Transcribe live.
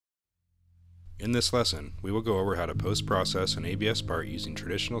In this lesson, we will go over how to post-process an ABS part using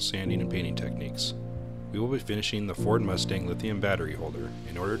traditional sanding and painting techniques. We will be finishing the Ford Mustang lithium battery holder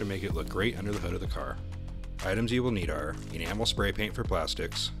in order to make it look great under the hood of the car. Items you will need are enamel spray paint for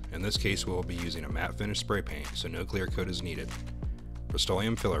plastics. In this case, we will be using a matte finish spray paint, so no clear coat is needed.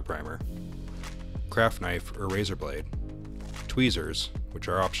 Rust-Oleum filler primer, craft knife or razor blade, tweezers, which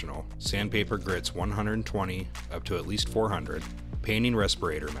are optional, sandpaper grits 120 up to at least 400, painting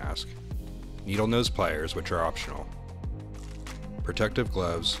respirator mask, needle nose pliers, which are optional, protective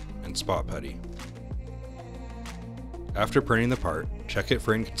gloves, and spot putty. After printing the part, check it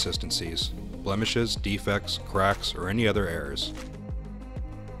for inconsistencies, blemishes, defects, cracks, or any other errors.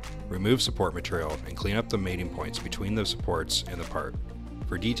 Remove support material and clean up the mating points between the supports and the part.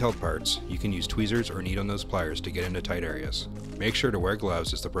 For detailed parts, you can use tweezers or needle nose pliers to get into tight areas. Make sure to wear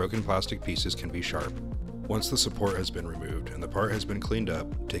gloves as the broken plastic pieces can be sharp. Once the support has been removed and the part has been cleaned up,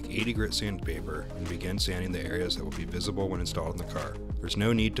 take 80 grit sandpaper and begin sanding the areas that will be visible when installed in the car. There's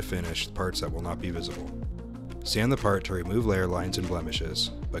no need to finish the parts that will not be visible. Sand the part to remove layer lines and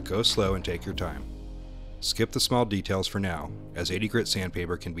blemishes, but go slow and take your time. Skip the small details for now, as 80 grit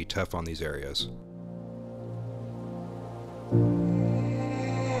sandpaper can be tough on these areas.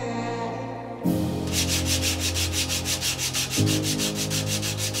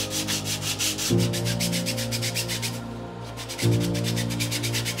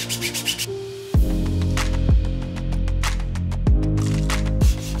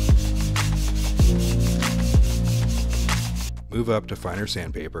 Move up to finer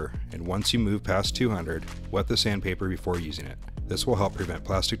sandpaper, and once you move past 200, wet the sandpaper before using it. This will help prevent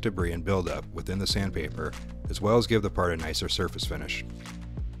plastic debris and buildup within the sandpaper, as well as give the part a nicer surface finish.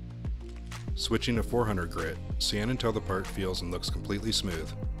 Switching to 400 grit, sand until the part feels and looks completely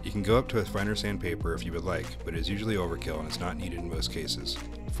smooth. You can go up to a finer sandpaper if you would like, but it is usually overkill and is not needed in most cases.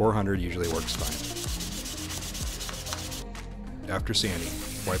 400 usually works fine. After sanding,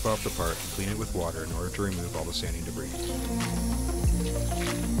 wipe off the part and clean it with water in order to remove all the sanding debris.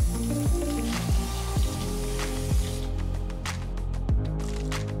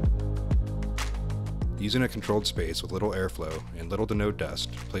 Using a controlled space with little airflow and little to no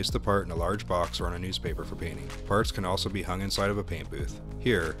dust, place the part in a large box or on a newspaper for painting. Parts can also be hung inside of a paint booth.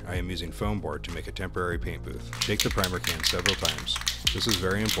 Here, I am using foam board to make a temporary paint booth. Shake the primer can several times. This is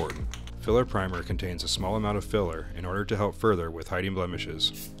very important. Filler primer contains a small amount of filler in order to help further with hiding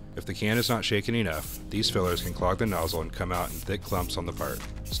blemishes. If the can is not shaken enough, these fillers can clog the nozzle and come out in thick clumps on the part.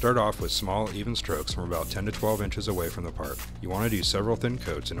 Start off with small, even strokes from about 10 to 12 inches away from the part. You want to do several thin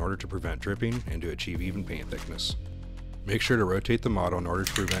coats in order to prevent dripping and to achieve even paint thickness. Make sure to rotate the model in order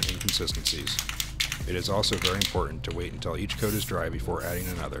to prevent inconsistencies. It is also very important to wait until each coat is dry before adding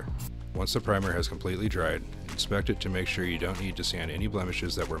another. Once the primer has completely dried, inspect it to make sure you don't need to sand any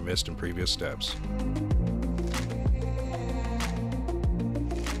blemishes that were missed in previous steps.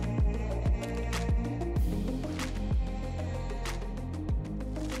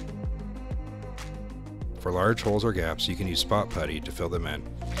 For large holes or gaps, you can use spot putty to fill them in.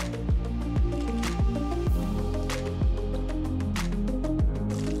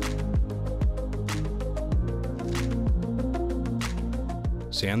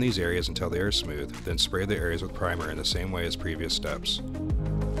 Sand these areas until they are smooth, then spray the areas with primer in the same way as previous steps.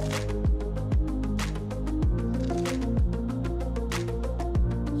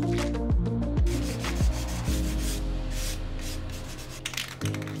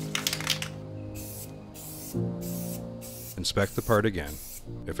 Inspect the part again.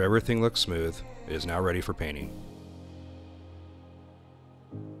 If everything looks smooth, it is now ready for painting.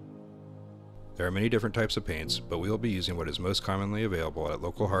 There are many different types of paints, but we will be using what is most commonly available at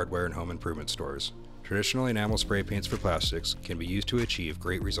local hardware and home improvement stores. Traditional enamel spray paints for plastics can be used to achieve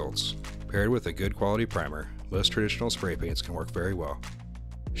great results. Paired with a good quality primer, most traditional spray paints can work very well.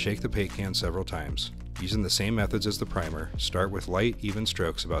 Shake the paint can several times. Using the same methods as the primer, start with light, even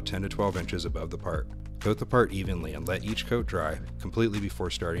strokes about 10 to 12 inches above the part. Coat the part evenly and let each coat dry completely before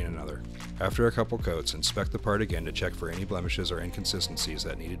starting another. After a couple coats, inspect the part again to check for any blemishes or inconsistencies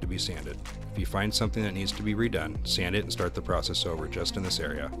that needed to be sanded. If you find something that needs to be redone, sand it and start the process over just in this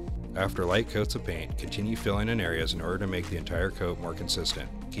area. After light coats of paint, continue filling in areas in order to make the entire coat more consistent.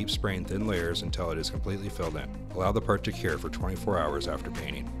 Keep spraying thin layers until it is completely filled in. Allow the part to cure for 24 hours after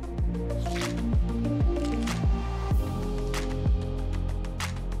painting.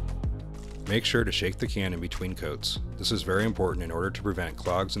 Make sure to shake the can in between coats. This is very important in order to prevent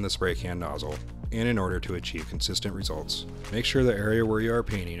clogs in the spray can nozzle and in order to achieve consistent results. Make sure the area where you are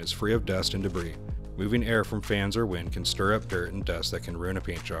painting is free of dust and debris. Moving air from fans or wind can stir up dirt and dust that can ruin a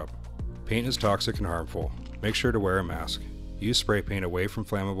paint job. Paint is toxic and harmful. Make sure to wear a mask. Use spray paint away from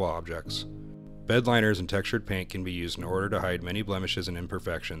flammable objects. Bed liners and textured paint can be used in order to hide many blemishes and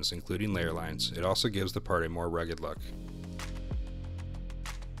imperfections, including layer lines. It also gives the part a more rugged look.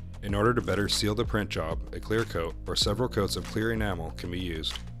 In order to better seal the print job, a clear coat or several coats of clear enamel can be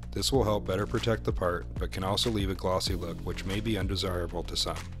used. This will help better protect the part, but can also leave a glossy look which may be undesirable to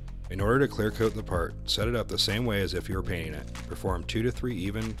some. In order to clear coat the part, set it up the same way as if you were painting it. Perform 2 to 3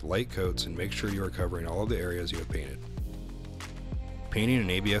 even, light coats and make sure you are covering all of the areas you have painted. Painting an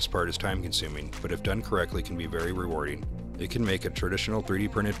ABS part is time consuming, but if done correctly can be very rewarding. It can make a traditional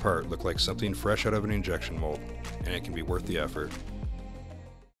 3D printed part look like something fresh out of an injection mold, and it can be worth the effort.